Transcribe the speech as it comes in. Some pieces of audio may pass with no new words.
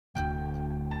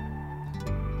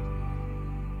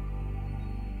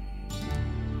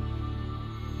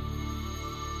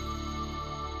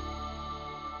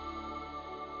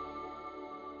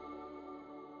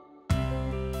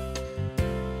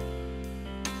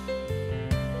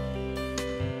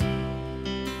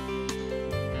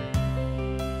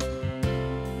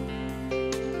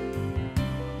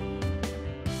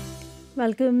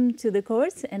Welcome to the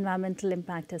course Environmental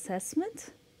Impact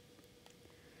Assessment.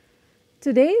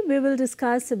 Today we will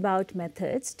discuss about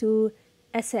methods to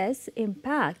assess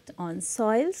impact on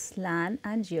soils, land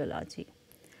and geology.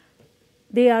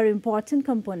 They are important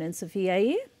components of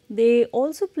EIA. They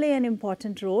also play an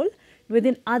important role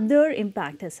within other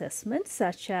impact assessments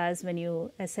such as when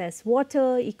you assess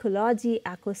water, ecology,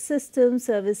 ecosystem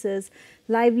services,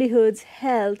 livelihoods,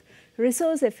 health,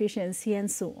 resource efficiency and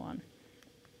so on.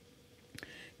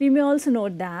 We may also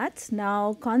note that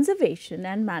now conservation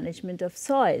and management of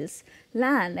soils,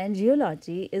 land and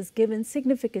geology is given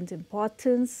significant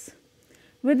importance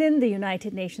within the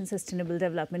United Nations Sustainable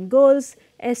Development Goals,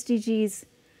 SDGs.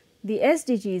 The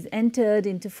SDGs entered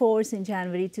into force in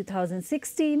January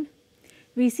 2016.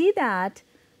 We see that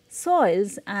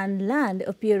soils and land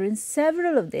appear in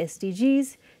several of the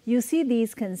SDGs. You see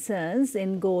these concerns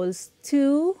in goals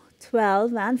 2,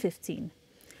 12 and 15.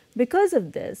 Because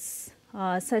of this,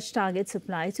 such targets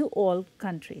apply to all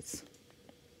countries.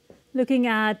 Looking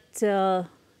at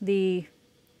the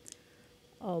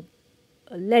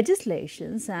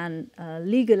legislations and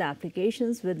legal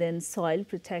applications within soil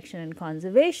protection and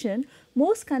conservation,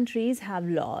 most countries have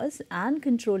laws and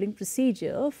controlling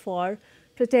procedure for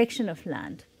protection of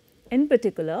land. In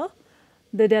particular,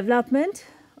 the development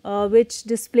which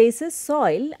displaces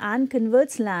soil and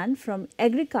converts land from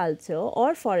agriculture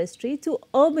or forestry to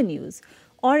urban use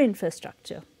or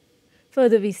infrastructure.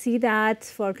 Further, we see that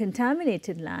for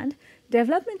contaminated land,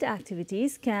 development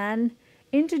activities can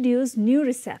introduce new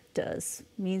receptors,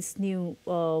 means new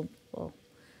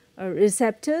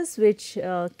receptors which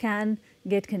can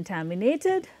get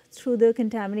contaminated through the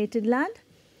contaminated land.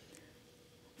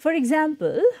 For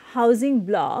example, housing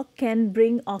block can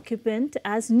bring occupant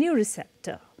as new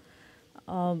receptor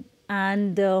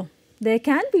and there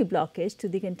can be blockage to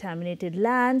the contaminated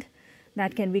land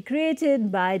that can be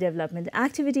created by development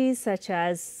activities such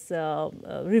as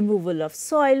removal of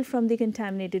soil from the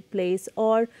contaminated place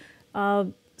or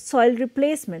soil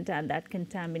replacement at that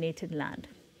contaminated land.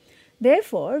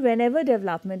 Therefore, whenever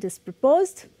development is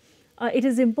proposed, it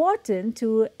is important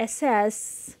to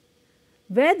assess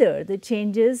whether the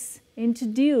changes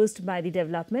introduced by the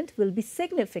development will be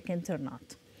significant or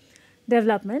not.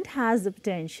 Development has the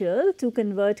potential to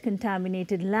convert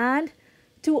contaminated land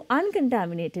to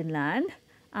uncontaminated land,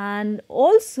 and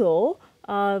also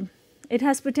it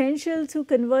has potential to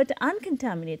convert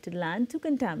uncontaminated land to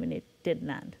contaminated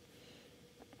land.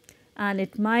 And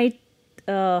it might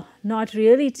not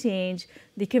really change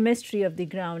the chemistry of the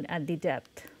ground at the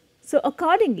depth. So,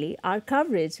 accordingly, our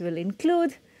coverage will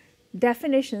include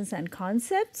definitions and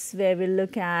concepts where we will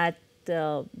look at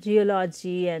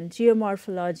geology and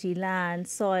geomorphology, land,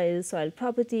 soil, soil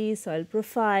properties, soil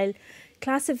profile,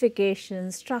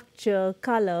 classification, structure,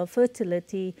 color,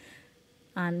 fertility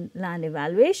and land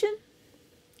evaluation.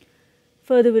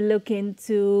 Further, we will look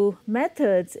into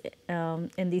methods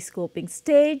in the scoping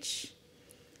stage,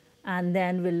 and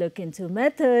then we will look into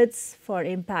methods for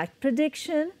impact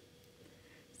prediction.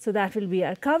 So, that will be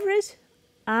our coverage,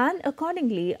 and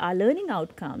accordingly our learning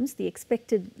outcomes, the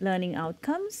expected learning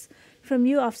outcomes from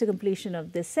you after completion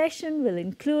of this session will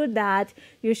include that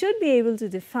you should be able to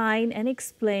define and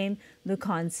explain the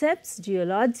concepts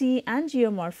geology and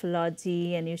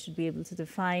geomorphology, and you should be able to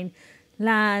define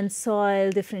land,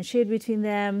 soil, differentiate between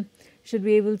them, should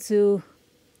be able to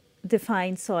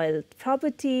define soil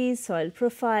properties, soil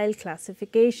profile,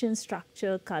 classification,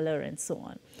 structure, color and so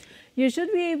on. You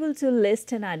should be able to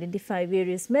list and identify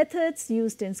various methods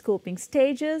used in scoping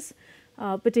stages,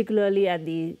 particularly at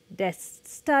the desk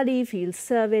study, field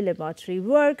survey, laboratory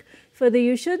work. Further,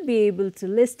 you should be able to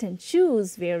list and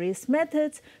choose various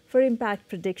methods for impact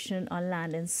prediction on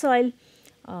land and soil,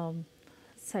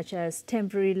 such as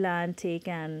temporary land take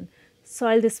and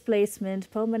soil displacement,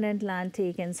 permanent land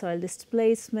take and soil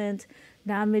displacement,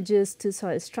 damages to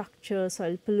soil structure,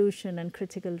 soil pollution and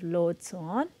critical load, so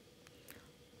on.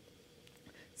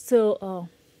 So,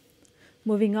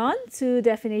 moving on to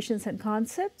definitions and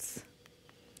concepts.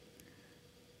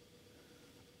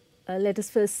 Let us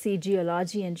first see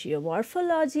geology and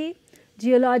geomorphology.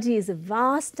 Geology is a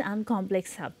vast and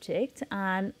complex subject,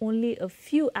 and only a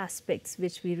few aspects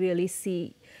which we really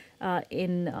see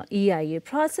in EIA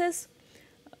process.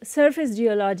 Surface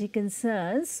geology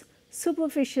concerns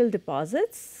superficial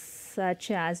deposits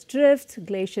such as drift,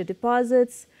 glacier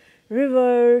deposits,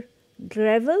 river,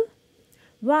 gravel,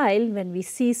 while when we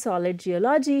see solid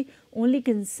geology only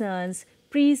concerns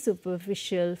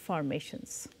pre-superficial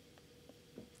formations.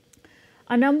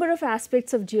 A number of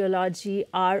aspects of geology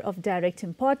are of direct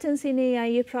importance in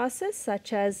EIA process,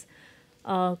 such as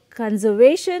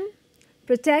conservation,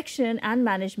 protection and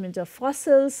management of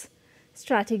fossils,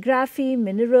 stratigraphy,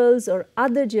 minerals or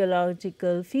other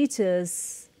geological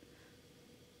features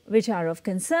which are of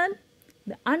concern,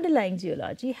 the underlying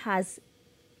geology has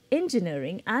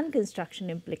engineering and construction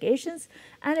implications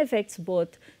and affects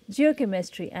both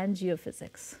geochemistry and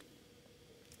geophysics.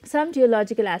 Some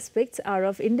geological aspects are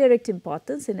of indirect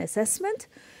importance in assessment.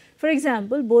 For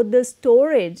example, both the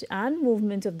storage and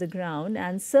movement of the ground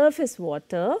and surface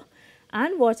water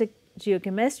and water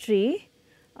geochemistry,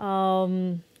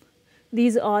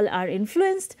 these all are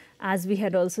influenced, as we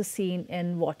had also seen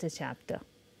in water chapter.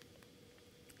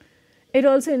 It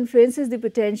also influences the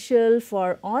potential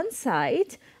for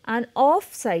on-site and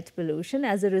off-site pollution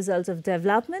as a result of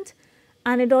development,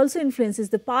 and it also influences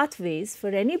the pathways for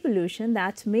any pollution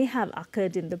that may have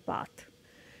occurred in the path.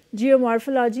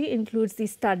 Geomorphology includes the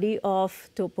study of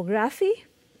topography,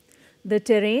 the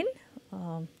terrain,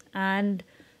 and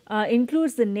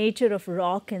includes the nature of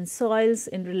rock and soils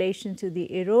in relation to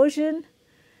the erosion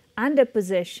and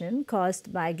deposition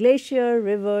caused by glacier,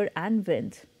 river and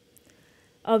wind.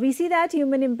 We see that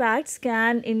human impacts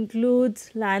can include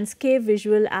landscape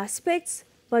visual aspects,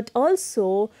 but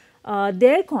also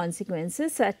their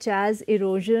consequences such as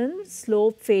erosion,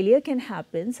 slope failure can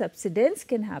happen, subsidence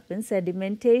can happen,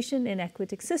 sedimentation in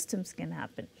aquatic systems can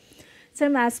happen.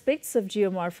 Some aspects of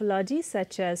geomorphology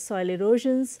such as soil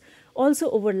erosions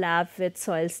also overlap with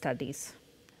soil studies.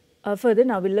 Further,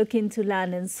 now we will look into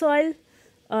land and soil.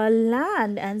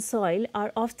 Land and soil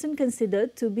are often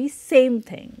considered to be same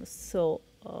things. So,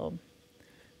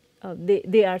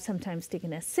 they are sometimes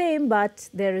taken as same, but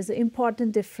there is an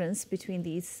important difference between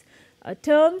these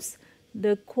terms.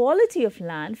 The quality of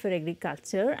land for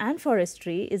agriculture and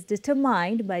forestry is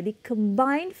determined by the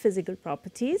combined physical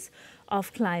properties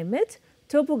of climate,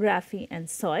 topography and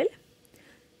soil,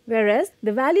 whereas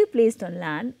the value placed on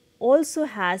land also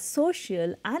has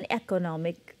social and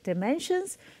economic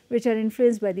dimensions which are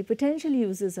influenced by the potential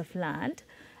uses of land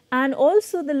and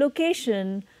also the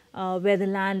location where the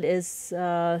land is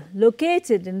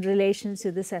located in relation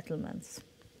to the settlements.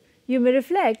 You may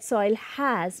reflect soil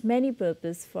has many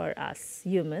purposes for us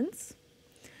humans.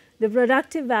 The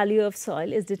productive value of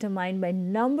soil is determined by a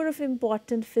number of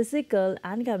important physical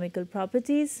and chemical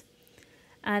properties.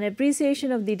 An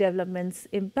appreciation of the development's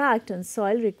impact on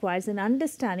soil requires an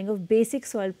understanding of basic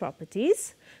soil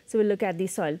properties. So, we will look at the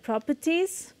soil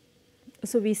properties.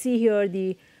 So, we see here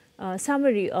the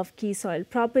summary of key soil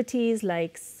properties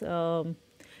like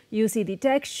you see the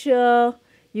texture,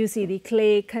 you see the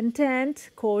clay content,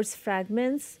 coarse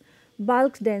fragments,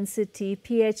 bulk density,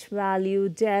 pH value,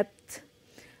 depth,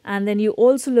 and then you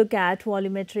also look at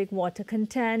volumetric water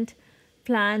content,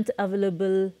 plant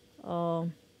available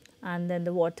and then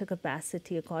the water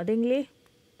capacity accordingly.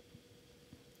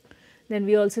 Then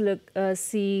we also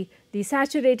see the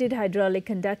saturated hydraulic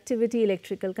conductivity,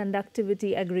 electrical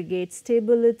conductivity, aggregate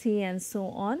stability and so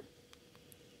on.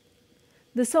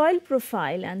 The soil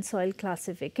profile and soil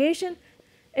classification.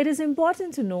 It is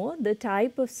important to know the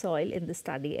type of soil in the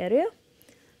study area.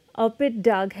 A pit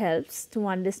dug helps to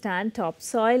understand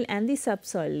topsoil and the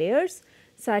subsoil layers,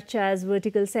 such as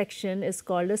vertical section is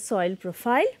called a soil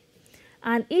profile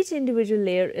and each individual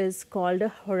layer is called a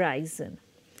horizon.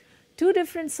 Two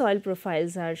different soil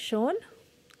profiles are shown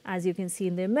as you can see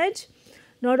in the image.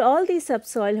 Not all these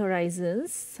subsoil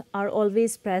horizons are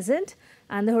always present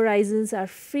and the horizons are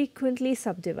frequently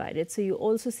subdivided. So, you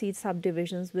also see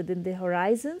subdivisions within the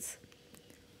horizons.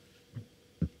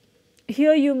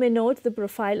 Here you may note the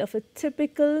profile of a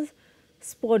typical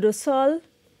spodosol.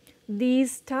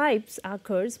 These types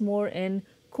occurs more in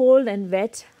cold and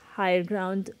wet higher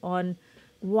ground on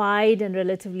wide and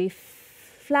relatively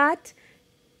flat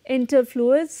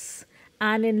interfluids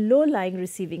and in low-lying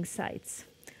receiving sites.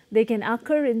 They can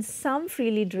occur in some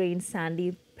freely drained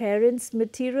sandy parent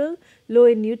material, low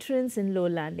in nutrients in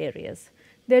lowland areas.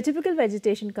 Their typical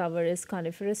vegetation cover is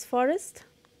coniferous forest.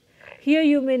 Here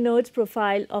you may note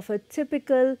profile of a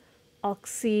typical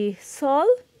oxysol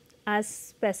as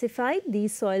specified.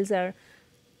 These soils are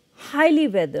highly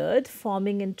weathered,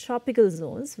 forming in tropical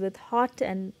zones with hot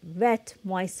and wet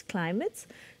moist climates.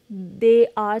 They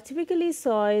are typical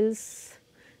soils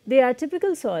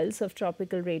of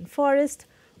tropical rainforest.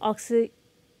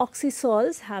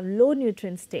 Oxysols have low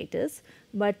nutrient status,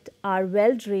 but are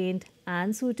well drained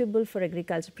and suitable for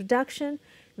agriculture production,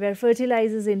 where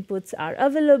fertilizers inputs are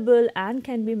available and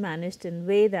can be managed in a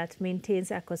way that maintains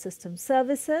ecosystem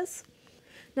services.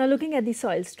 Now, looking at the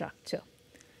soil structure.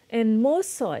 In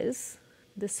most soils,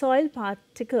 the soil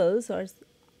particles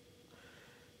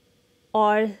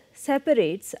or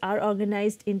separates are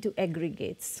organized into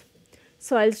aggregates.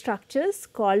 Soil structures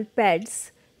called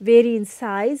beds vary in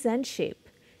size and shape.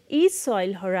 Each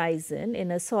soil horizon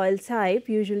in a soil type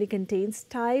usually contains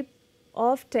type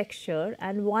of texture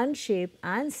and one shape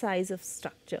and size of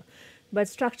structure, but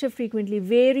structure frequently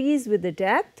varies with the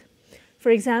depth. For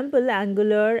example,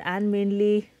 angular and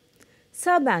mainly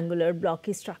subangular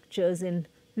blocky structures in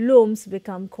loams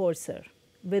become coarser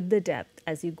with the depth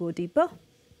as you go deeper.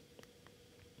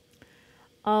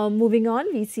 Moving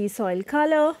on, we see soil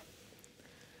color.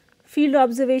 Field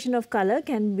observation of color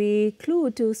can be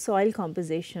clue to soil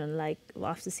composition, like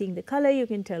after seeing the color you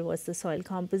can tell what's the soil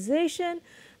composition,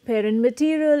 parent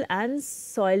material and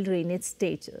soil drainage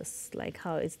status, like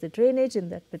how is the drainage in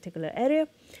that particular area.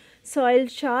 Soil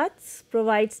charts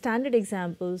provide standard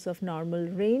examples of normal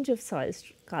range of soil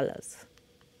colors.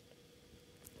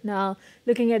 Now,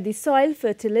 looking at the soil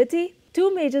fertility,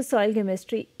 two major soil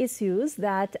chemistry issues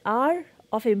that are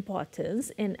of importance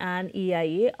in an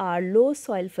EIA are low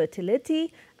soil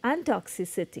fertility and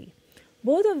toxicity,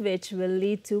 both of which will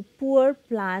lead to poor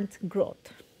plant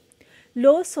growth.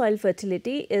 Low soil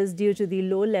fertility is due to the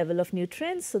low level of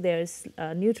nutrients, so there's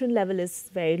nutrient level is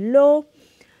very low.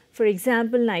 For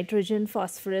example, nitrogen,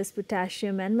 phosphorus,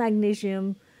 potassium and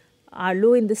magnesium are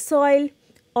low in the soil,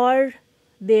 or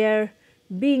they are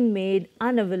being made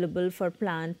unavailable for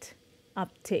plant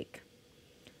uptake.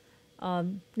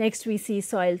 Next we see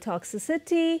soil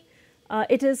toxicity.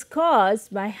 It is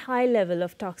caused by high level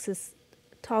of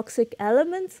toxic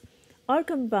elements or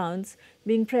compounds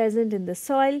being present in the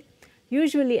soil,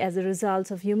 usually as a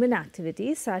result of human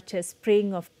activities such as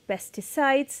spraying of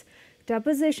pesticides,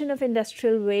 deposition of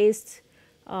industrial waste,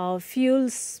 fuel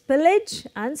spillage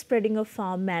and spreading of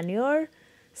farm manure,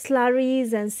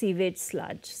 slurries and sewage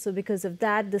sludge. So, because of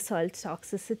that the soil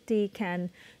toxicity can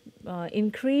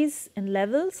increase in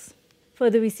levels.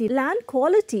 Further, we see land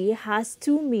quality has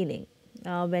two meanings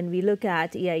when we look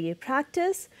at EIA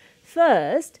practice.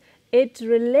 First, it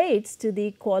relates to the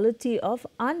quality of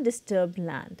undisturbed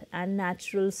land and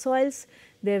natural soils,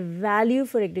 their value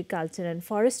for agriculture and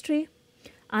forestry,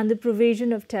 and the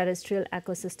provision of terrestrial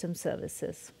ecosystem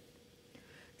services.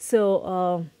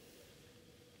 So,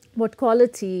 what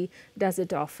quality does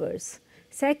it offers?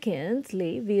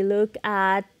 Secondly, we look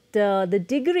at the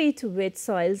degree to which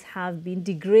soils have been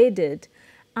degraded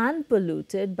and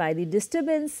polluted by the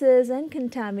disturbances and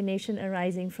contamination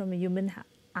arising from human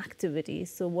activity.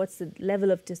 So, what's the level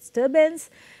of disturbance,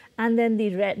 and then the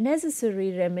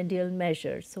necessary remedial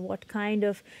measures. So, what kind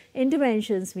of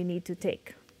interventions we need to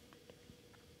take.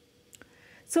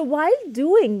 So, while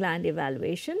doing land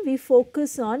evaluation, we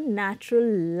focus on natural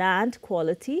land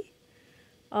quality,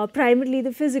 primarily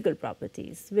the physical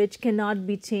properties which cannot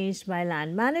be changed by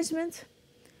land management.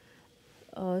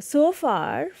 So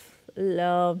far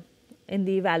in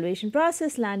the evaluation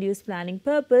process, land use planning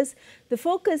purpose, the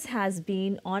focus has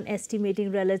been on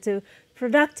estimating relative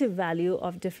productive value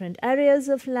of different areas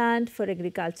of land for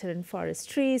agriculture and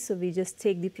forestry. So, we just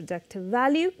take the productive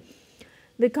value.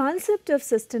 The concept of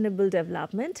sustainable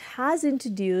development has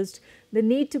introduced the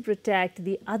need to protect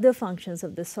the other functions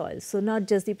of the soil. So, not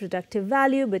just the productive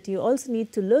value, but you also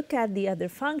need to look at the other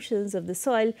functions of the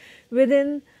soil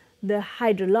within the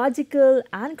hydrological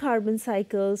and carbon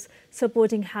cycles,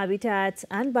 supporting habitats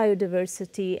and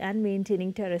biodiversity and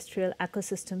maintaining terrestrial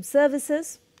ecosystem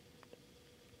services.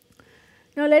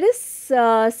 Now, let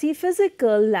us see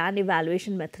physical land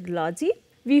evaluation methodology.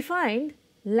 We find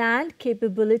Land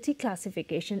Capability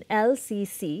Classification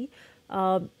LCC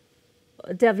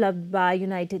developed by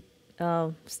United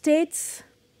States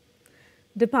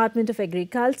Department of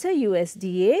Agriculture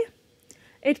USDA.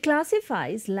 It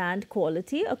classifies land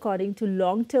quality according to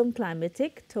long-term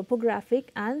climatic, topographic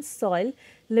and soil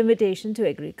limitation to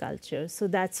agriculture. So,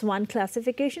 that is one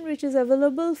classification which is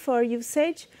available for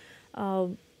usage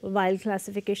while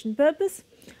classification purpose.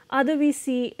 Other we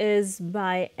see is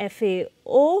by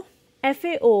FAO.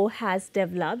 FAO has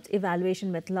developed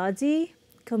evaluation methodology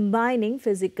combining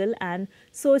physical and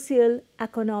social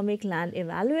economic land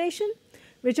evaluation,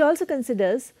 which also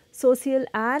considers social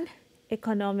and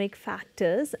economic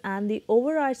factors and the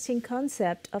overarching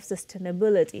concept of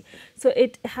sustainability. So,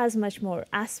 it has much more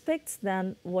aspects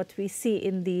than what we see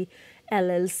in the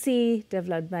LLC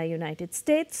developed by United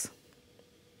States.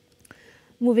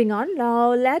 Moving on,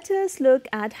 now let us look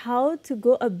at how to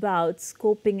go about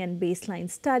scoping and baseline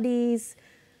studies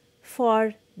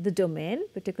for the domain,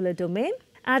 particular domain.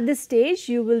 At this stage,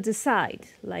 you will decide,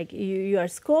 like you are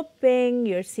scoping,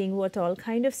 you are seeing what all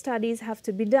kind of studies have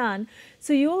to be done.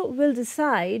 So, you will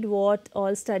decide what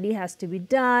all study has to be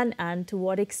done and to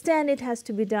what extent it has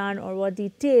to be done, or what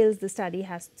details the study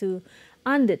has to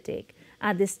undertake.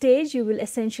 At this stage, you will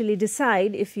essentially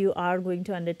decide if you are going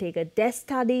to undertake a desk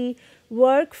study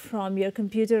work from your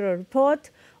computer or report,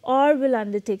 or will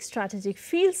undertake strategic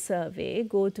field survey,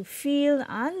 go to field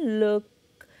and look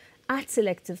at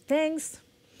selective things,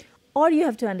 or you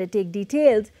have to undertake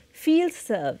detailed field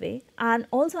survey and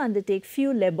also undertake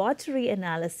few laboratory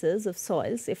analysis of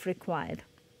soils if required.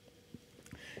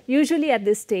 Usually at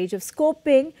this stage of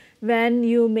scoping, when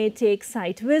you may take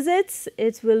site visits,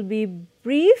 it will be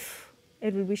brief,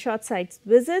 it will be short site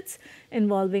visits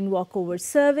involving walkover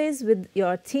surveys with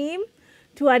your team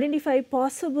to identify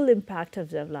possible impact of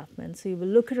development. So, you will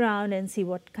look around and see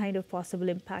what kind of possible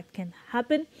impact can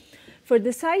happen. For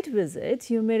the site visit,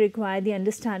 you may require the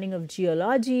understanding of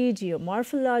geology,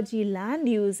 geomorphology, land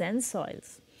use and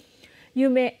soils. You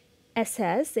may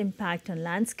assess impact on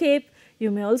landscape. You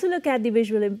may also look at the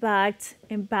visual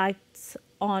impacts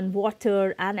on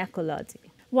water and ecology.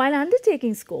 While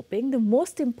undertaking scoping, the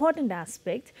most important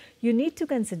aspect you need to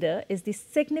consider is the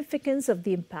significance of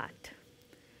the impact.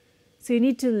 So, you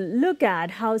need to look at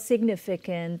how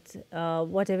significant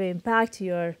whatever impact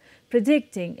you are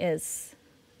predicting is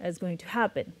going to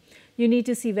happen. You need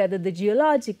to see whether the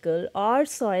geological or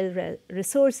soil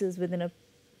resources within a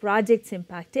project's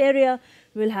impact area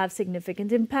will have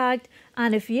significant impact,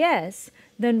 and if yes,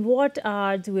 then what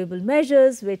are doable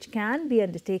measures which can be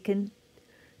undertaken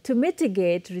to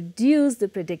mitigate, reduce the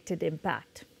predicted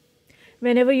impact.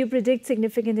 Whenever you predict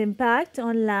significant impact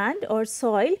on land or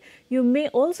soil, you may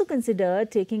also consider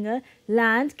taking a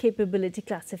land capability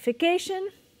classification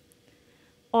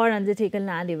or undertake a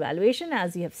land evaluation.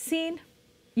 As you have seen,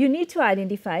 you need to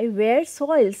identify where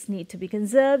soils need to be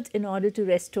conserved in order to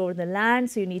restore the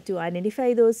land. So, you need to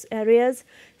identify those areas.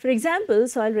 For example,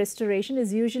 soil restoration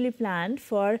is usually planned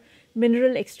for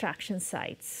mineral extraction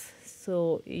sites.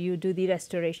 So, you do the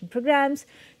restoration programs.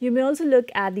 You may also look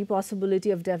at the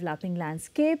possibility of developing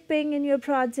landscaping in your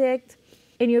project.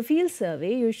 In your field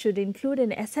survey, you should include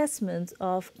an assessment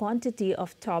of quantity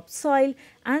of topsoil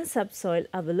and subsoil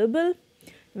available.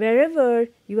 Wherever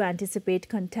you anticipate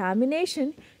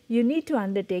contamination, you need to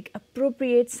undertake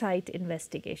appropriate site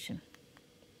investigation.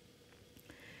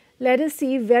 Let us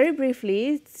see very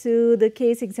briefly to the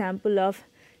case example of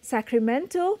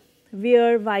Sacramento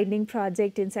Weir widening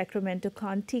project in Sacramento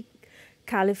County,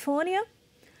 California.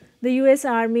 The U.S.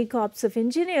 Army Corps of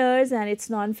Engineers and its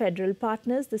non-federal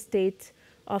partners, the State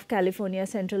of California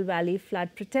Central Valley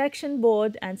Flood Protection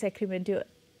Board and Sacramento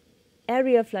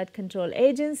Area Flood Control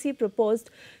Agency, proposed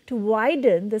to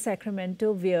widen the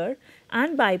Sacramento Weir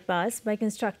and bypass by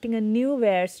constructing a new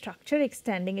weir structure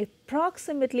extending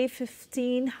approximately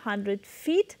 1,500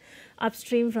 feet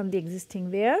upstream from the existing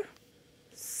weir.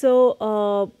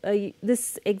 So,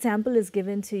 this example is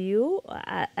given to you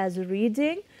as a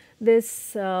reading.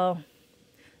 This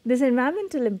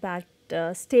environmental impact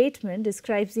statement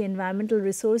describes the environmental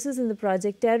resources in the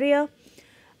project area,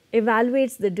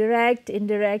 evaluates the direct,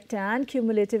 indirect and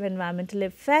cumulative environmental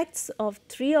effects of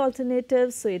 3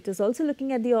 alternatives. So, it is also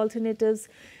looking at the alternatives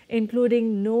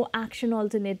including no action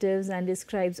alternatives and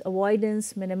describes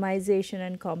avoidance, minimization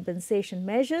and compensation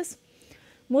measures.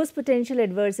 Most potential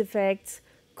adverse effects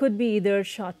could be either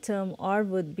short term or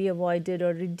would be avoided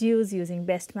or reduced using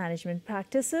best management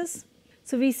practices.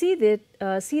 So, we see that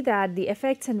the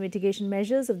effects and mitigation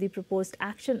measures of the proposed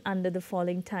action under the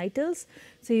following titles.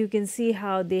 So, you can see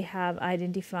how they have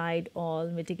identified all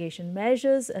mitigation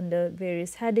measures under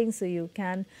various headings. So, you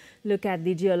can look at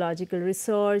the geological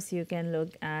resource, you can look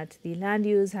at the land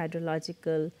use,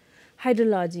 hydrology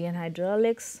and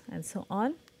hydraulics and so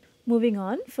on. Moving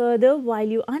on further, while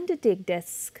you undertake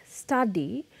desk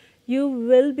study, you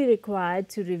will be required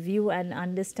to review and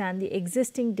understand the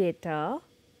existing data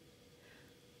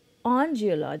on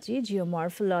geology,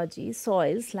 geomorphology,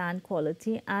 soils, land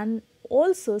quality and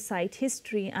also site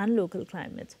history and local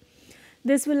climate.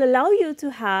 This will allow you to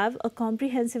have a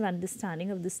comprehensive understanding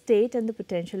of the state and the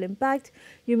potential impact.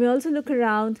 You may also look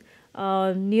around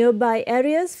nearby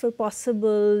areas for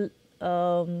possible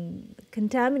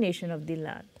contamination of the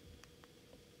land.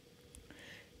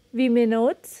 We may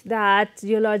note that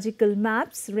geological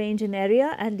maps range in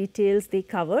area and details they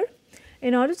cover.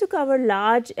 In order to cover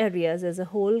large areas as a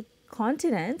whole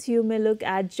continent, you may look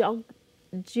at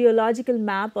geological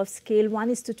map of scale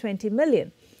 1:20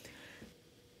 million.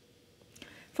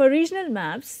 For regional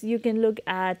maps, you can look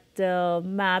at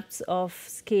maps of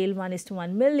scale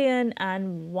 1:1 million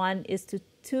and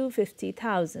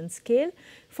 1:250,000 scale.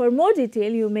 For more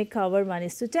detail, you may cover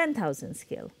 1:10,000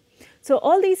 scale. So,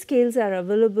 all these scales are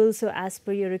available. So, as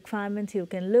per your requirement, you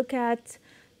can look at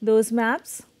those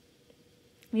maps.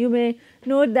 You may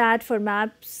note that for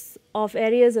maps of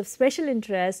areas of special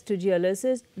interest to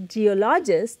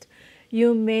geologists,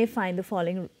 you may find the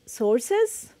following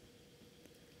sources.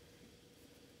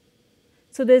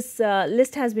 So, this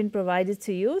list has been provided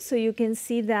to you. So, you can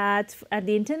see that at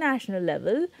the international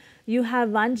level, you have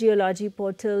one geology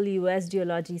portal, US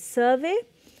Geology Survey.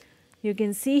 You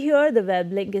can see here the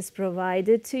web link is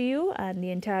provided to you and the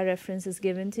entire reference is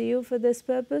given to you for this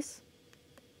purpose.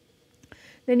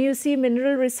 Then you see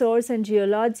mineral resource and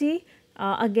geology,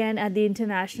 again at the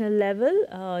international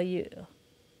level.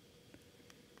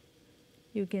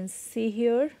 You can see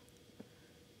here.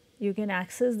 You can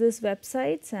access these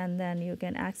websites and then you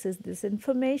can access this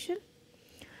information.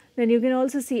 Then you can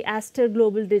also see Aster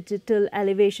Global Digital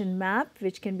Elevation Map,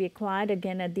 which can be acquired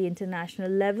again at the international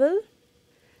level.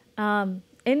 In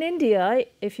India,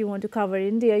 if you want to cover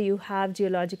India, you have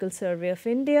Geological Survey of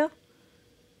India,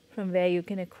 from where you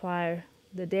can acquire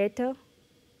the data.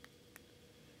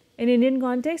 In Indian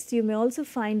context, you may also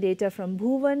find data from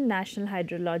Bhuvan National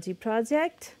Hydrology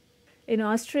Project. In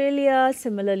Australia,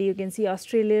 similarly, you can see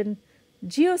Australian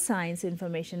Geoscience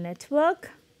Information Network.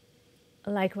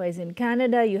 Likewise, in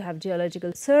Canada, you have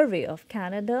Geological Survey of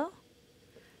Canada.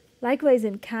 Likewise,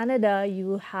 in Canada,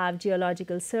 you have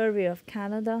Geological Survey of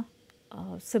Canada.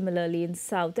 Similarly, in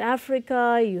South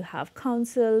Africa, you have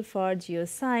Council for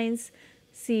Geoscience,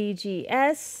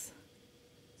 CGS.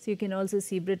 So, you can also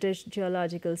see British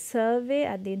Geological Survey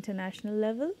at the international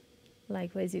level.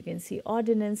 Likewise, you can see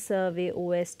Ordnance Survey,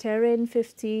 OS Terrain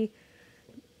 50,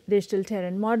 Digital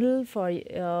Terrain Model for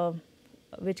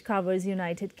which covers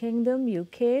United Kingdom,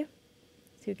 UK.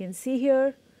 So, you can see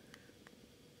here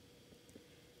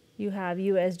you have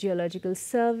US Geological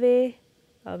Survey,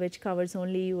 which covers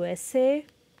only USA.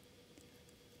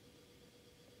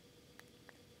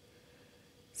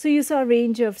 So, you saw a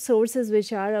range of sources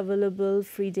which are available,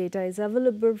 free data is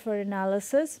available for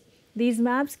analysis. These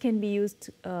maps can be used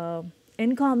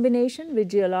in combination with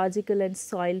geological and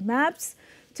soil maps.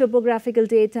 Topographical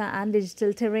data and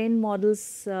digital terrain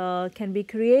models can be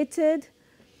created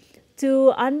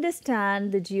to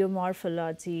understand the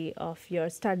geomorphology of your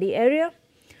study area.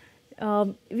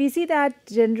 We see that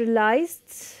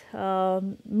generalized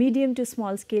medium to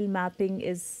small scale mapping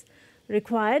is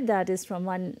required, that is from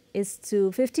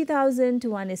 1:50,000 to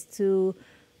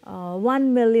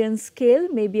 1:1,000,000 scale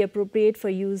may be appropriate for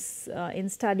use in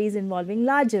studies involving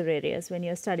larger areas. When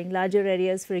you are studying larger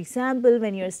areas, for example,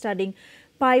 when you are studying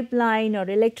pipeline or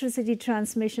electricity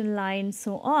transmission line,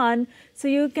 so on. So,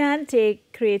 you can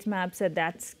create maps at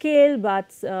that scale,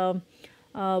 but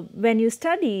when you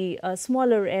study a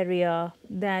smaller area,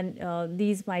 then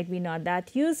these might be not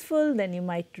that useful. Then you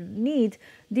might need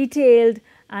detailed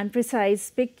and precise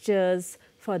pictures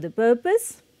for the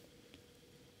purpose.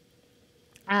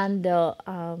 And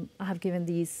I have given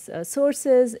these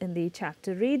sources in the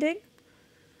chapter reading.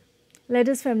 Let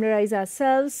us familiarize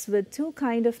ourselves with two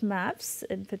kinds of maps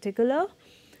in particular.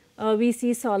 We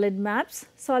see solid maps.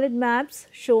 Solid maps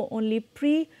show only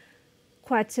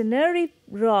pre-quaternary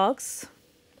rocks,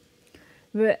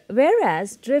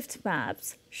 whereas drift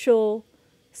maps show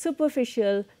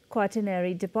superficial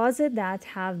quaternary deposits that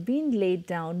have been laid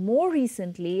down more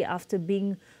recently after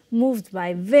being moved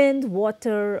by wind,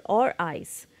 water or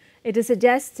ice. It is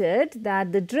suggested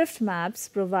that the drift maps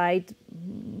provide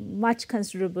much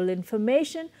considerable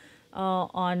information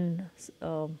on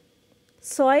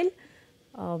soil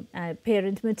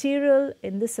parent material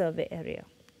in the survey area.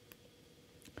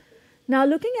 Now,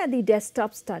 looking at the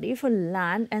desktop study for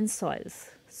land and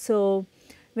soils. So,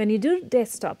 when you do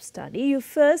desktop study, you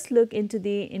first look into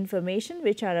the information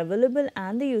which are available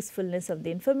and the usefulness of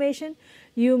the information.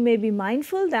 You may be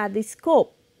mindful that the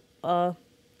scope,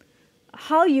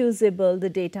 how usable the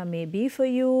data may be for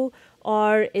you,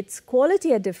 or its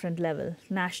quality at different level,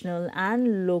 national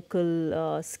and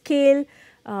local scale.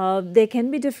 There can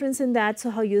be difference in that. So,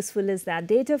 how useful is that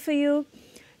data for you?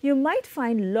 You might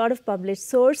find a lot of published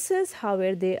sources,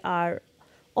 however, they are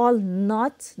all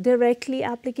not directly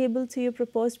applicable to your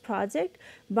proposed project,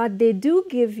 but they do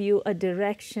give you a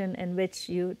direction in which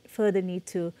you further need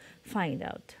to find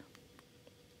out.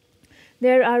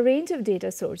 There are a range of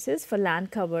data sources for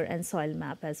land cover and soil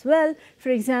map as well. For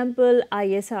example,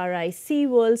 ISRI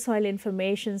SeaWorld soil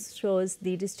information shows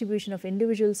the distribution of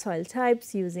individual soil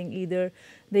types using either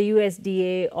the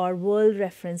USDA or World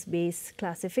Reference Base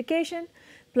classification,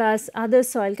 plus other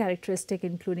soil characteristics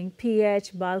including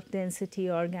pH, bulk density,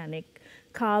 organic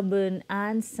carbon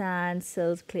and sand,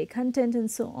 silt, clay content and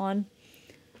so on.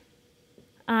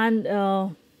 And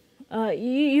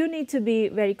you need to be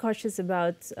very cautious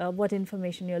about what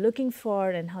information you are looking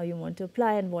for and how you want to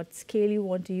apply and what scale you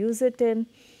want to use it in.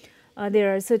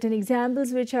 There are certain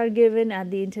examples which are given at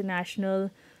the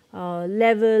international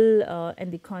level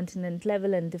and the continent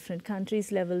level and different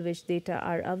countries level which data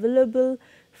are available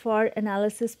for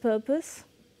analysis purpose.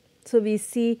 So, we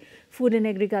see Food and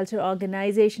Agriculture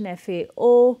Organization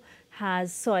FAO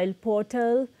has soil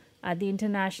portal at the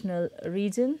international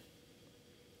region.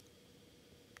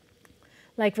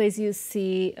 Likewise, you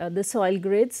see the soil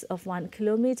grids of 1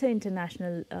 kilometer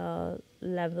international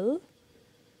level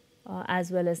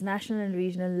as well as national and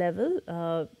regional level.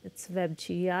 It's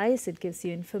WebGIS, it gives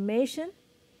you information.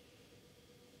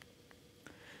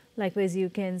 Likewise, you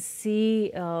can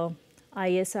see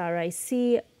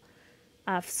ISRIC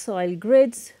soil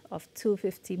grids of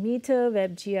 250 meter,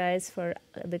 WebGIS for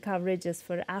the coverage is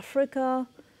for Africa.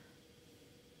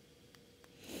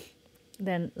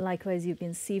 Then likewise you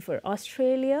can see for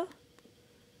Australia,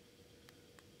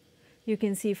 you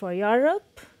can see for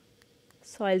Europe,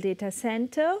 soil data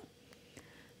center,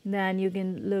 then you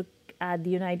can look at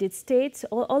the United States.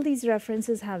 All these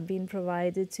references have been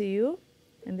provided to you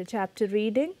in the chapter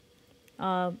reading.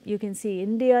 You can see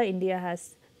India, India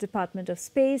has Department of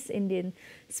Space, Indian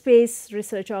Space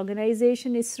Research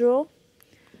Organization ISRO,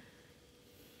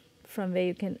 from where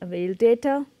you can avail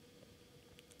data.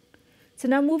 So,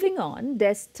 now moving on,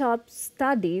 desktop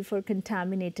study for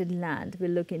contaminated land, we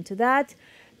will look into that.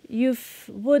 You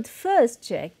would first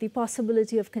check the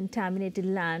possibility of contaminated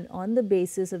land on the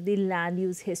basis of the land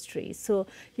use history. So,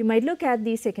 you might look at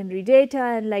the secondary data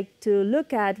and like to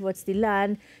look at what's the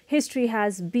land history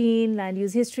has been, land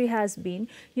use history has been.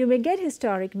 You may get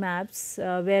historic maps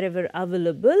wherever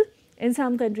available. In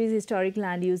some countries, historic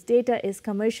land use data is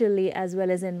commercially as well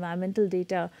as environmental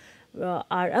data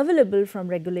are available from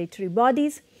regulatory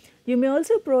bodies. You may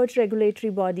also approach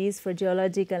regulatory bodies for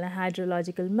geological and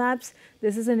hydrological maps.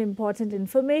 This is an important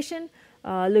information.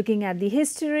 Looking at the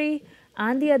history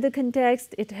and the other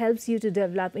context, it helps you to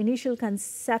develop initial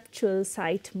conceptual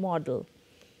site model.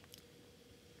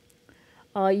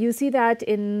 You see that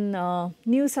in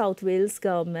New South Wales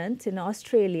government, in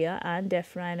Australia, and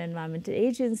DEFRA, an environmental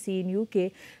agency in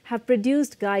UK, have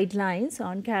produced guidelines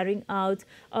on carrying out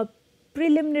a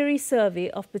preliminary survey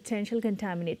of potential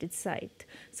contaminated site.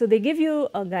 So, they give you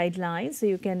a guideline, so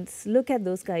you can look at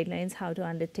those guidelines how to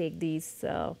undertake these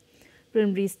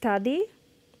preliminary study.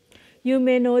 You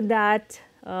may know that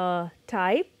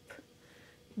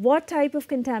what type of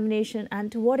contamination and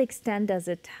to what extent does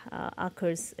it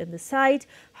occurs in the site,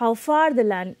 how far the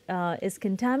land is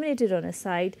contaminated on a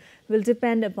site will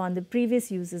depend upon the previous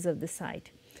uses of the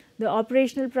site. The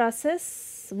operational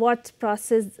process, what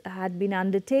process had been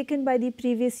undertaken by the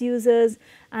previous users,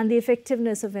 and the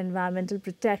effectiveness of environmental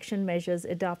protection measures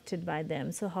adopted by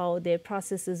them. So, how their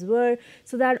processes were,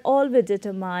 so that all will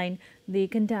determine the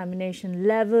contamination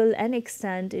level and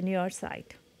extent in your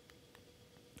site.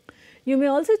 You may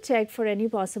also check for any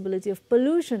possibility of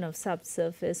pollution of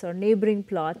subsurface or neighboring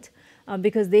plot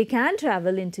because they can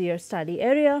travel into your study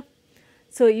area.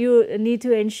 So, you need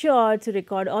to ensure to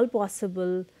record all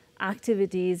possible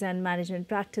activities and management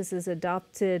practices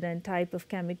adopted and type of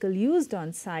chemical used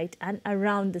on site and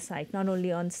around the site, not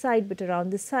only on site, but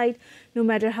around the site. No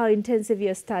matter how intensive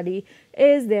your study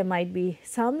is, there might be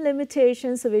some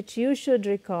limitations which you should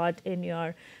record in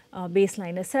your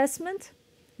baseline assessment.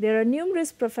 There are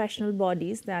numerous professional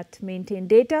bodies that maintain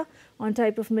data on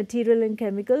type of material and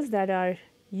chemicals that are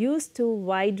used to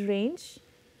wide range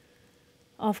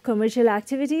of commercial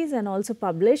activities and also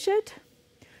publish it.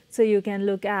 So, you can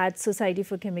look at Society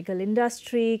for Chemical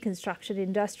Industry, Construction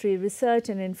Industry Research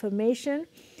and Information,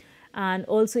 and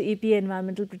also EPA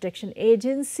Environmental Protection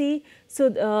Agency. So,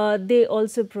 they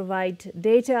also provide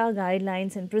data,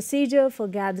 guidelines and procedure for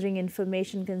gathering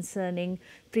information concerning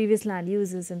previous land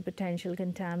uses and potential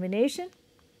contamination.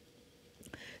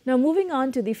 Now, moving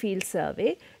on to the field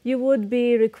survey, you would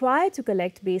be required to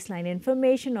collect baseline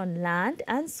information on land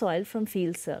and soil from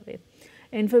field survey.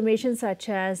 Information such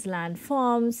as land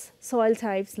forms, soil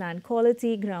types, land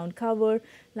quality, ground cover,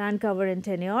 land cover and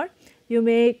tenure. You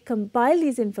may compile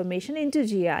these information into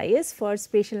GIS for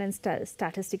spatial and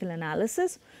statistical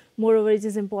analysis. Moreover, it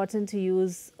is important to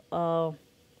use of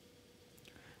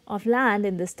land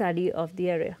in the study of the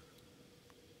area.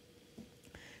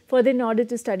 Further, in order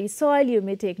to study soil, you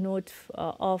may take note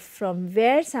of from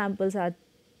where samples are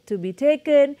to be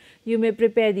taken. You may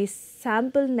prepare the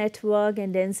sample network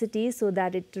and density so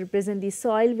that it represents the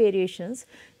soil variations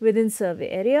within survey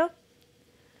area.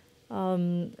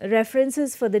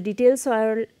 References for the detailed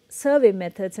soil survey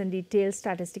methods and detailed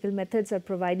statistical methods are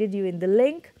provided you in the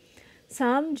link.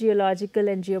 Some geological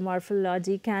and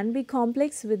geomorphology can be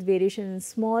complex with variation in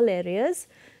small areas.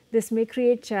 This may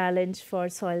create challenge for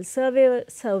soil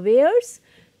surveyors.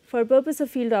 For purpose of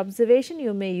field observation,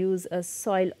 you may use a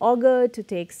soil auger to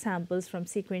take samples from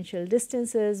sequential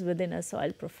distances within a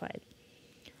soil profile.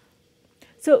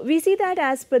 So, we see that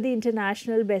as per the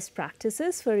international best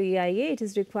practices for EIA, it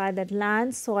is required that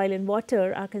land, soil and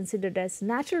water are considered as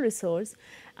natural resource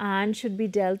and should be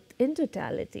dealt in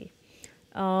totality.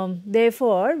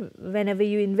 Therefore, whenever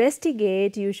you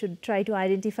investigate, you should try to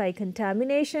identify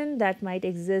contamination that might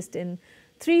exist in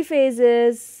 3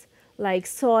 phases like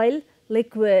soil,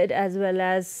 liquid as well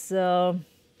as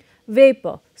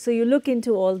vapor. So, you look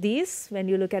into all these when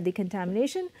you look at the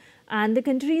contamination, and the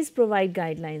countries provide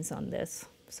guidelines on this.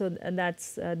 So, that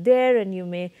is there, and you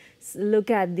may look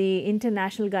at the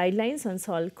international guidelines on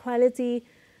soil quality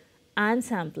and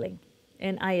sampling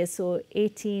in ISO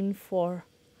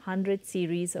 18400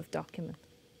 series of document.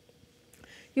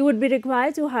 You would be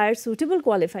required to hire suitable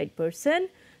qualified person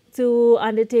to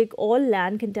undertake all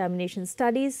land contamination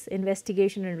studies,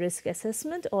 investigation and risk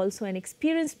assessment. Also, an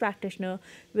experienced practitioner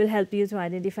will help you to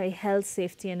identify health,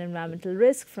 safety and environmental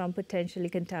risk from potentially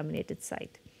contaminated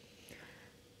site.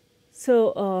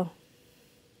 So,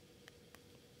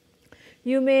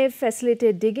 you may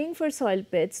facilitate digging for soil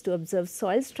pits to observe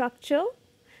soil structure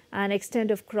and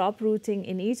extent of crop rooting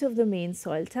in each of the main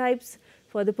soil types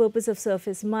for the purpose of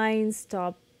surface mines.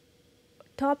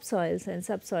 Topsoils and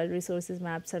subsoil resources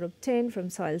maps are obtained from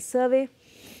soil survey.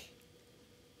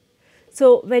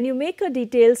 So, when you make a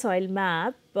detailed soil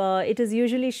map, it is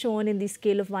usually shown in the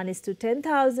scale of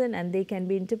 1:10,000 and they can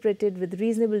be interpreted with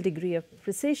reasonable degree of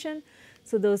precision.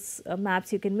 So, those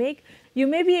maps you can make. You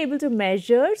may be able to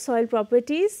measure soil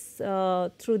properties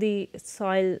through the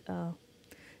soil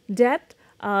depth.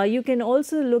 You can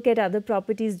also look at other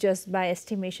properties just by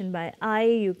estimation by eye.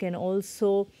 You can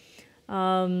also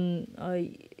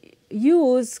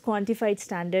use quantified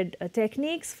standard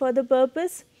techniques for the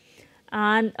purpose,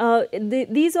 and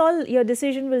these all your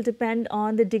decision will depend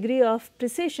on the degree of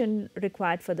precision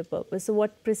required for the purpose. So,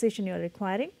 what precision you are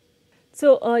requiring.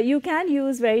 So, you can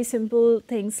use very simple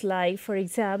things like, for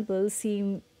example,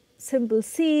 simple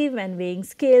sieve and weighing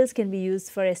scales can be used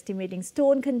for estimating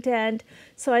stone content.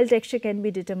 Soil texture can be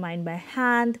determined by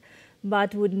hand,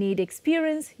 but would need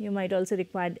experience. You might also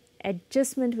require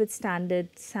adjustment with standard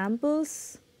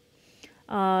samples.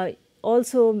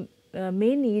 Also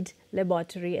may need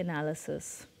laboratory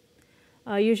analysis.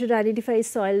 You should identify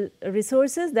soil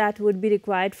resources that would be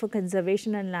required for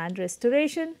conservation and land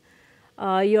restoration.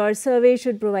 Your survey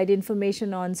should provide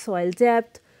information on soil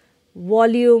depth,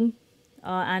 volume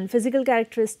and physical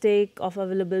characteristic of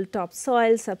available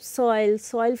topsoil, subsoil,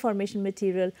 soil formation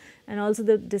material, and also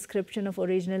the description of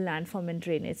original landform and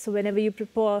drainage. So, whenever you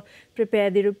prepare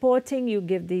the reporting, you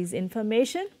give these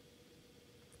information.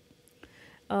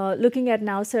 Looking at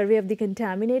now survey of the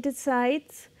contaminated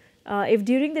sites, if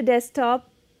during the desktop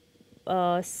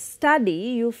study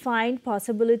you find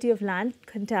possibility of land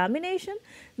contamination,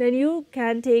 then you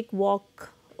can take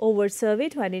walk over survey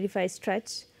to identify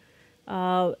stretch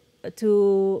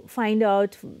to find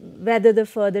out whether the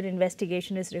further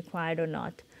investigation is required or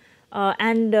not.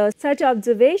 Such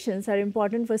observations are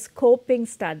important for scoping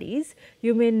studies.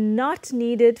 You may not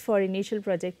need it for initial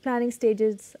project planning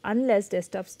stages unless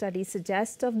desktop study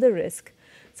suggests of the risk.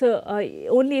 So,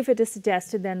 only if it is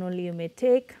suggested, then only you may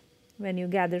take when you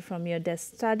gather from your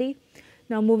desk study.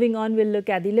 Now, moving on, we will look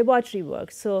at the laboratory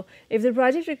work. So, if the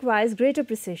project requires greater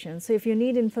precision, so if you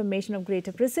need information of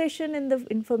greater precision in the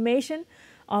information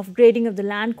of grading of the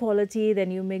land quality,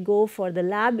 then you may go for the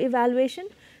lab evaluation.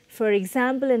 For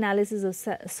example, analysis of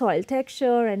soil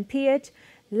texture and pH.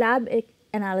 Lab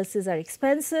analysis are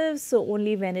expensive, so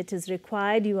only when it is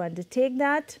required you undertake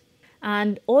that.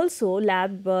 And also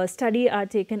lab study are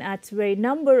taken at very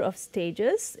number of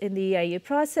stages in the EIA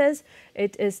process.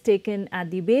 It is taken at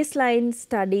the baseline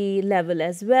study level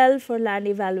as well for land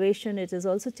evaluation. It is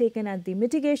also taken at the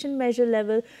mitigation measure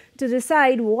level to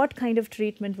decide what kind of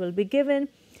treatment will be given.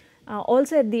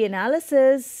 Also at the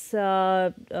analysis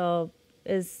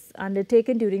is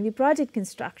undertaken during the project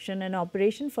construction and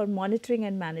operation for monitoring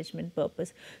and management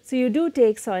purpose. So, you do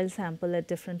take soil sample at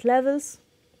different levels,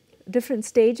 different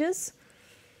stages.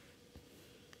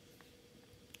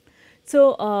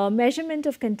 So, measurement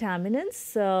of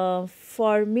contaminants.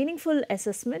 For meaningful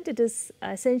assessment, it is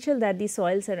essential that the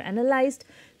soils are analyzed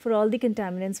for all the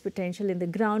contaminants potential in the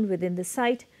ground within the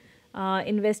site.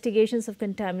 Investigations of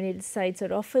contaminated sites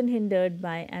are often hindered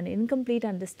by an incomplete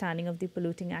understanding of the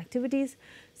polluting activities.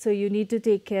 So, you need to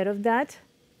take care of that.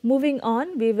 Moving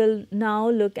on, we will now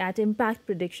look at impact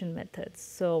prediction methods.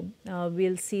 So, we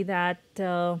will see that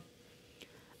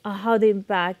how the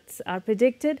impacts are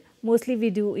predicted. Mostly we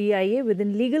do EIA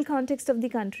within legal context of the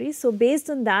country. So, based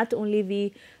on that only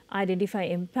we identify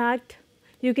impact.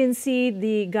 You can see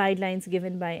the guidelines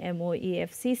given by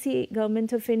MOEFCC,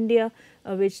 Government of India,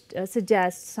 which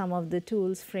suggests some of the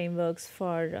tools, frameworks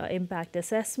for impact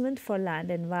assessment for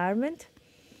land environment.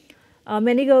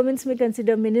 Many governments may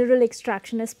consider mineral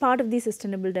extraction as part of the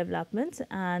sustainable development,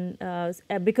 and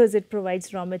because it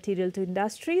provides raw material to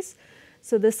industries.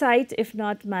 So, the site, if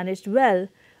not managed well,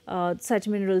 such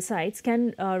mineral sites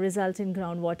can result in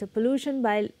groundwater pollution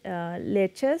by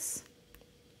leaches.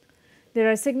 There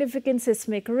are significant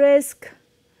seismic risk.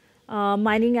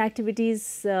 Mining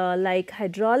activities like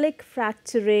hydraulic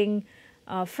fracturing,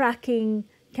 fracking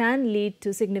can lead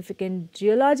to significant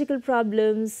geological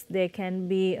problems. There can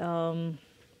be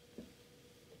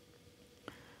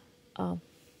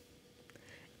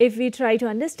if we try to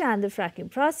understand the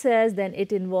fracking process, then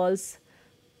it involves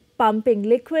pumping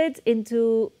liquids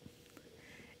into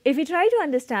if we try to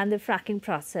understand the fracking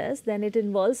process, then it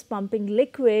involves pumping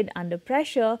liquid under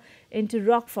pressure into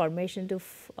rock formation to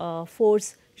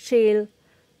force shale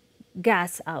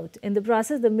gas out. In the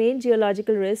process, the main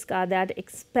geological risks are that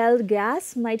expelled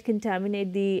gas might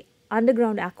contaminate the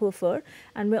underground aquifer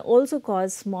and may also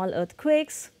cause small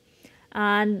earthquakes.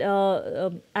 And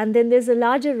then there is a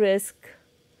larger risk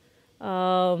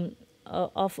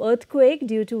of earthquake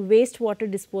due to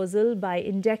wastewater disposal by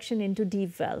injection into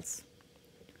deep wells.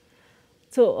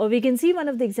 So, we can see one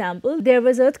of the examples. There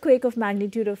was earthquake of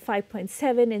magnitude of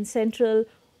 5.7 in central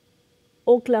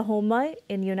Oklahoma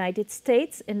in United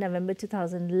States in November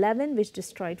 2011, which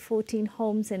destroyed 14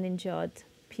 homes and injured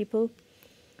people.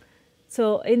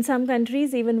 So, in some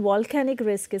countries even volcanic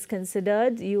risk is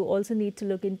considered. You also need to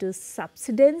look into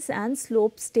subsidence and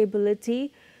slope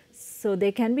stability. So,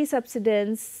 there can be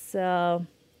subsidence by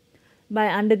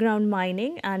underground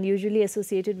mining and usually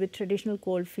associated with traditional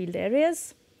coal field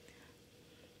areas.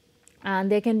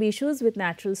 And there can be issues with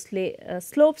natural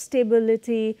slope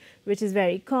stability, which is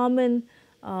very common.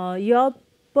 Your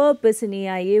purpose in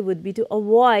EIA would be to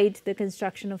avoid the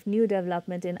construction of new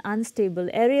development in unstable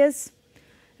areas.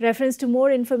 Reference to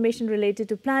more information related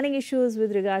to planning issues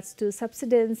with regards to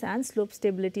subsidence and slope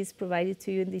stability is provided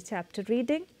to you in the chapter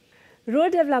reading.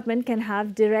 Road development can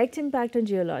have direct impact on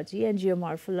geology and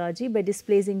geomorphology by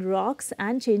displacing rocks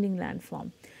and changing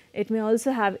landform. It may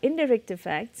also have indirect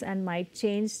effects and might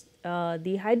change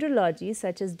the hydrology,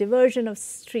 such as diversion of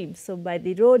streams. So, by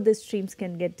the road the streams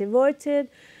can get diverted,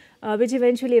 which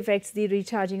eventually affects the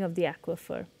recharging of the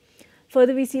aquifer.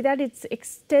 Further, we see that it is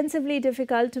extensively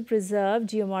difficult to preserve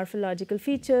geomorphological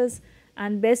features,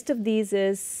 and best of these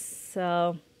is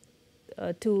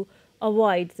to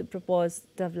avoid the proposed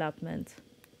development.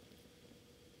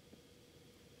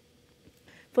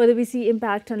 Further, we see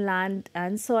impact on land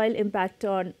and soil, impact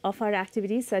of our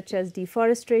activities such as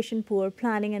deforestation, poor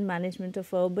planning and management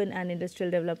of urban and industrial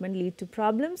development lead to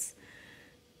problems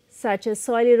such as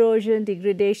soil erosion,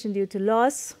 degradation due to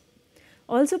loss.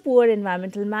 Also, poor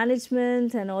environmental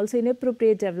management and also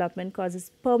inappropriate development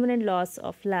causes permanent loss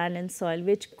of land and soil,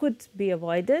 which could be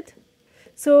avoided.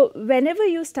 So, whenever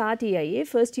you start EIA,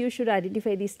 first you should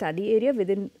identify the study area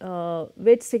within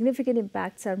which significant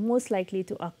impacts are most likely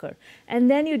to occur,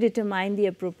 and then you determine the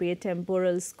appropriate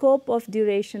temporal scope of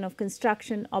duration of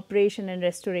construction, operation and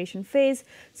restoration phase.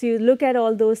 So, you look at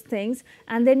all those things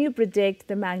and then you predict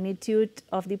the magnitude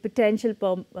of the potential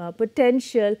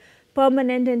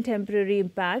permanent and temporary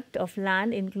impact of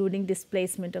land, including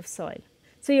displacement of soil.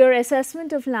 So, your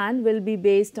assessment of land will be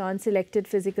based on selected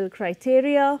physical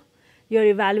criteria. Your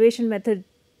evaluation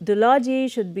methodology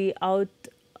should be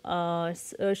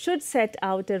should set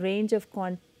out a range of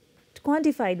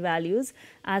quantified values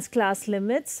as class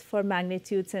limits for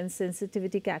magnitudes and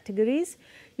sensitivity categories.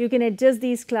 You can adjust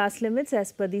these class limits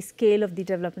as per the scale of the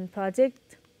development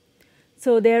project.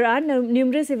 So, there are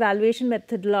numerous evaluation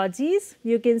methodologies.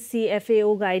 You can see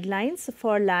FAO guidelines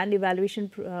for land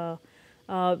evaluation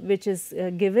which is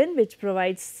given, which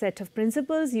provides set of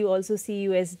principles. You also see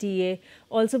USDA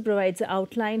also provides an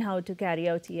outline how to carry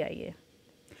out EIA.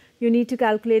 You need to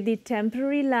calculate the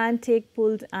temporary land take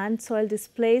pulled and soil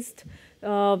displaced.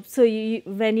 So,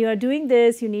 when you are doing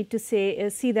this, you need to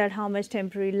see that how much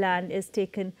temporary land is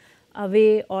taken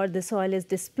away or the soil is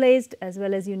displaced, as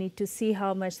well as you need to see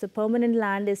how much the permanent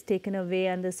land is taken away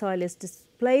and the soil is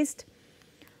displaced.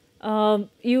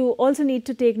 You also need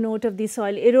to take note of the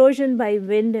soil erosion by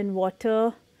wind and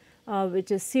water,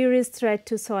 which is serious threat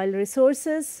to soil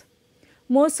resources.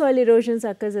 Most soil erosions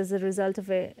occurs as a result of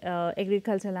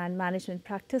agricultural land management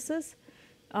practices,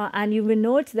 and you will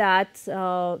note that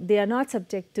they are not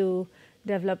subject to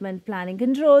development planning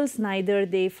controls, neither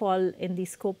they fall in the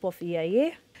scope of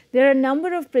EIA. There are a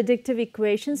number of predictive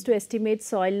equations to estimate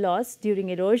soil loss during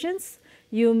erosions.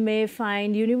 You may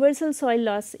find universal soil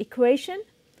loss equation,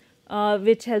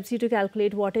 which helps you to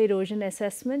calculate water erosion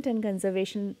assessment, and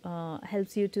conservation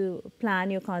helps you to plan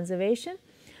your conservation.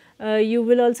 You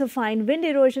will also find wind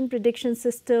erosion prediction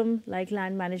system like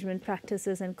land management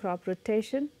practices and crop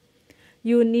rotation.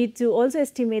 You need to also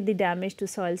estimate the damage to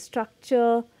soil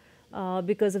structure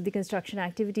because of the construction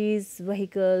activities,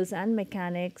 vehicles and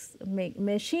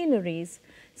machineries.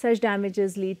 Such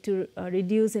damages lead to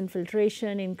reduced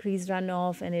infiltration, increased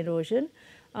runoff and erosion.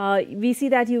 We see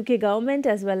that UK government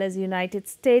as well as United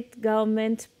States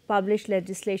government publish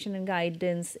legislation and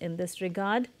guidance in this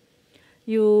regard.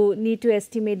 You need to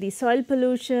estimate the soil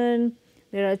pollution.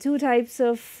 There are two types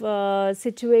of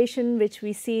situation which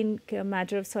we see in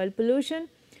matter of soil pollution.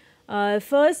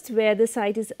 First, where the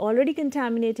site is already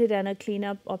contaminated and a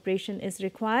cleanup operation is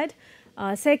required.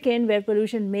 Second, where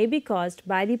pollution may be caused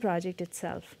by the project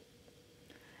itself.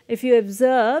 If you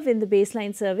observe in the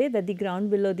baseline survey that the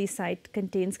ground below the site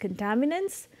contains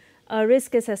contaminants, a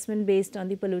risk assessment based on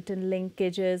the pollutant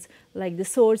linkages like the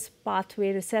source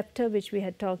pathway receptor, which we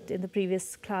had talked in the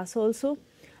previous class also.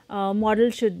 Model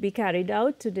should be carried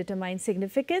out to determine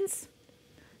significance.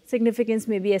 Significance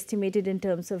may be estimated in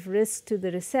terms of risk to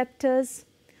the receptors.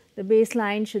 The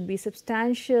baseline should be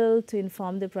substantial to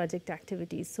inform the project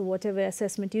activities. So, whatever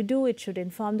assessment you do, it should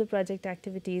inform the project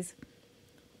activities.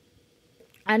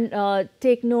 And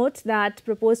take note that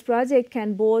proposed project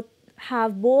can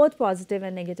have both positive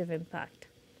and negative impact.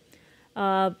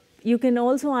 You can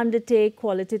also undertake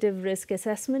qualitative risk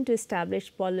assessment to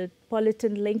establish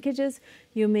pollutant linkages.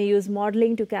 You may use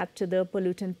modeling to capture the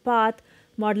pollutant path.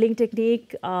 Modeling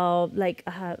technique,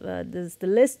 this is the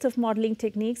list of modeling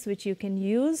techniques which you can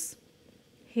use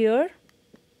here.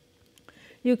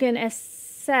 You can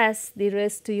assess the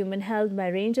risk to human health by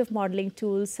range of modeling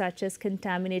tools such as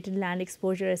contaminated land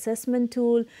exposure assessment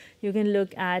tool. You can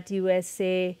look at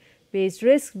USA based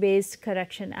risk based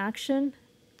correction action.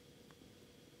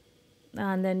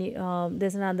 And then there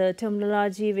is another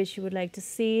terminology which you would like to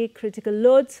see, critical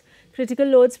loads. Critical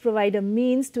loads provide a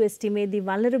means to estimate the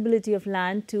vulnerability of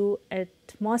land to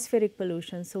atmospheric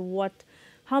pollution. So,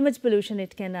 how much pollution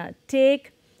it can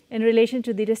take in relation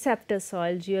to the receptor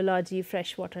soil, geology,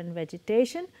 freshwater and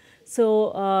vegetation.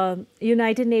 So,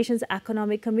 United Nations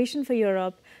Economic Commission for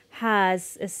Europe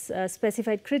has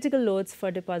specified critical loads for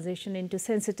deposition into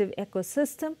sensitive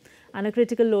ecosystem, and a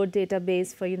critical load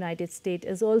database for United States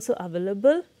is also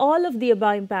available. All of the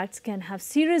above impacts can have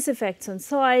serious effects on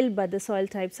soil, but the soil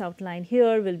types outlined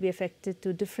here will be affected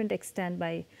to different extent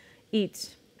by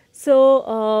each.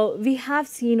 So, we have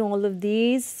seen all of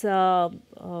these.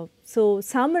 So,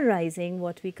 summarizing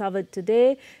what we covered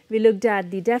today, we looked at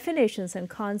the definitions and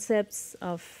concepts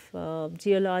of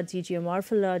geology,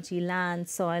 geomorphology, land,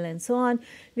 soil and so on.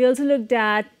 We also looked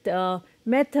at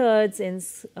methods in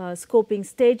scoping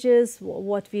stages,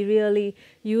 what we really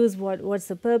use, what's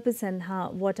the purpose and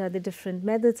what are the different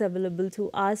methods available to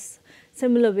us.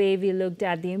 Similar way, we looked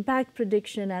at the impact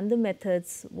prediction and the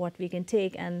methods, what we can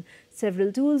take, and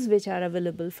several tools which are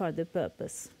available for the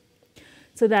purpose.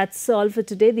 So, that is all for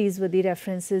today. These were the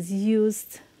references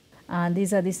used, and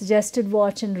these are the suggested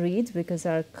watch and reads because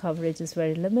our coverage is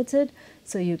very limited.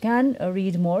 So, you can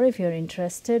read more if you are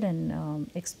interested and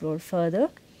explore further.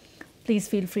 Please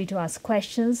feel free to ask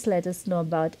questions, let us know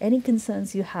about any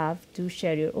concerns you have, to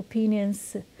share your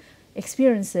opinions,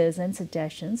 experiences and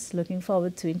suggestions. Looking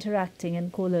forward to interacting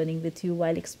and co-learning with you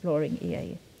while exploring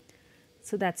EIA.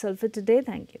 So, that is all for today.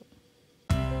 Thank you.